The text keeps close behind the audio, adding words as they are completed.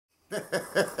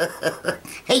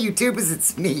Hey YouTubers,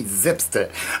 it's me, Zipster,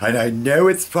 and I know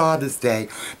it's Father's Day,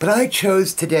 but I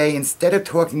chose today, instead of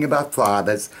talking about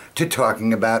fathers, to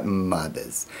talking about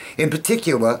mothers. In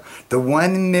particular, the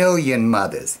 1 million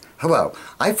mothers. Hello,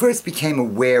 I first became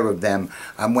aware of them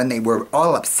when they were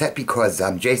all upset because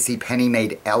JCPenney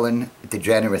made Ellen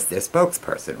DeGeneres their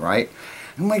spokesperson, right?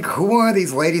 I'm like, who are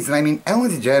these ladies? And I mean,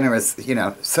 Ellen DeGeneres, you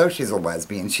know, so she's a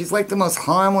lesbian. She's like the most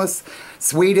harmless,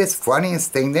 sweetest,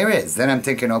 funniest thing there is. Then I'm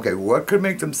thinking, okay, what could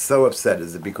make them so upset?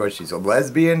 Is it because she's a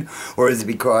lesbian? Or is it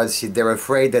because they're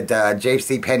afraid that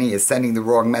JCPenney is sending the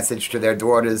wrong message to their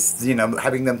daughters, you know,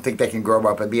 having them think they can grow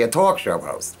up and be a talk show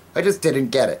host? I just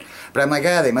didn't get it. But I'm like,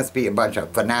 they must be a bunch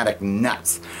of fanatic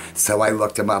nuts. So I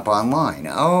looked them up online.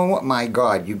 Oh my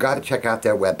God, you gotta check out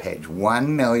their webpage,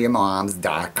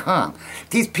 1millionmoms.com.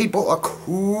 These people are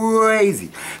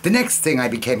crazy. The next thing I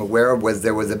became aware of was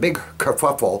there was a big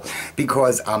kerfuffle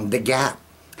because The Gap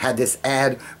had this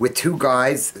ad with two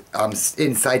guys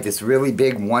inside this really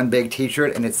big, one big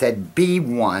t-shirt, and it said, "Be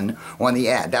one" on the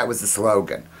ad. That was the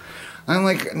slogan. I'm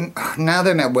like, now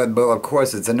they're met with, well, of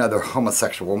course, it's another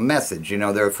homosexual message. You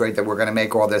know, they're afraid that we're going to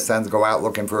make all their sons go out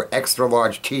looking for extra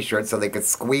large t-shirts so they could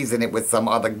squeeze in it with some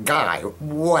other guy.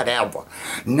 Whatever.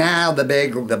 Now the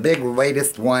big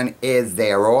latest one is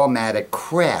they're all mad at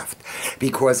Kraft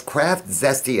because Kraft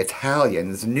Zesty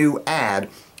Italian's new ad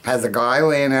has a guy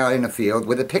laying out in a field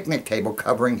with a picnic table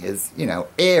covering his, you know,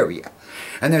 area.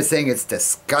 And they're saying it's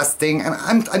disgusting. And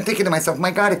I'm thinking to myself, my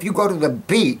God, if you go to the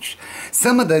beach,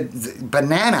 some of the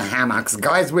banana hammocks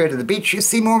guys wear to the beach, you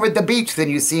see more at the beach than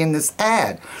you see in this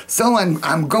ad. So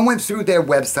I'm going through their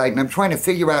website and I'm trying to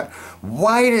figure out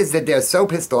why it is that they're so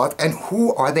pissed off and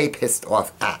who are they pissed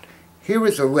off at. Here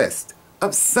is a list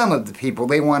of some of the people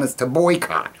they want us to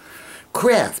boycott.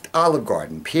 Kraft, Olive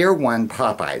Garden, Pier 1,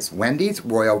 Popeyes, Wendy's,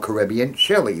 Royal Caribbean,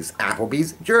 Chili's,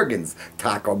 Applebee's, Jergens,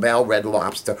 Taco Bell, Red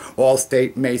Lobster,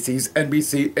 Allstate, Macy's,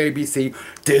 NBC, ABC,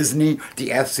 Disney, the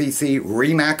FCC,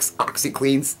 Remax,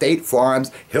 OxyClean, State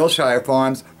Farms, Hillshire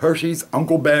Farms, Hershey's,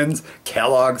 Uncle Ben's,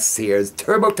 Kellogg's, Sears,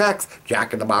 TurboTax,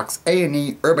 Jack in the Box,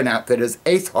 A&E, Urban Outfitters,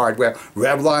 Ace Hardware,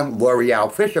 Revlon,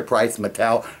 L'Oreal, Fisher-Price,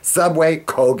 Mattel, Subway,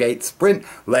 Colgate, Sprint,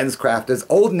 LensCrafters,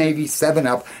 Old Navy,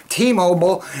 7-Up,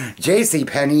 T-Mobile,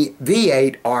 JCPenney,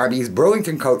 V8, Arby's,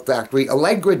 Burlington Coat Factory,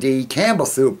 Allegra D, Campbell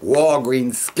Soup,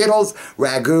 Walgreens, Skittles,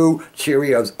 Ragu,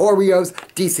 Cheerios, Oreos,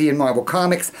 DC and Marvel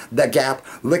Comics, The Gap,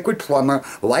 Liquid Plumber,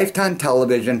 Lifetime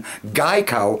Television,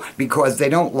 Geico, because they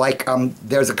don't like,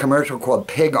 there's a commercial called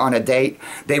Pig on a Date.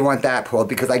 They want that pulled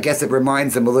because I guess it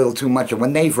reminds them a little too much of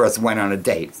when they first went on a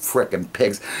date. Frickin'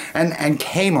 pigs. And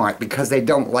Kmart because they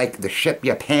don't like the ship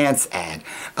your pants ad.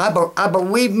 I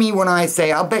believe me when I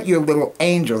say, I'll bet your little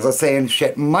angels are saying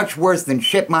shit much worse than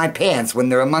shit my pants when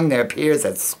they're among their peers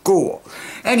at school.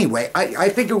 Anyway, I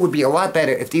think it would be a lot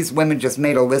better if these women just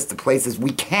made a list of places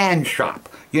we can shop.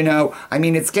 You know, I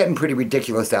mean, it's getting pretty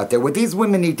ridiculous out there. What these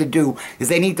women need to do is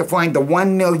they need to find the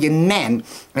 1 million men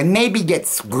and maybe get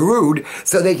screwed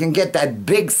so they can get that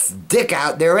big stick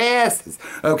out their asses.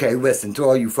 Okay, listen, to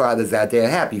all you fathers out there,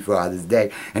 happy Father's Day.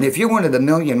 And if you're one of the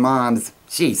million moms,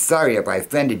 gee, sorry if I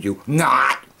offended you.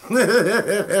 Not.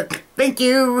 Thank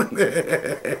you.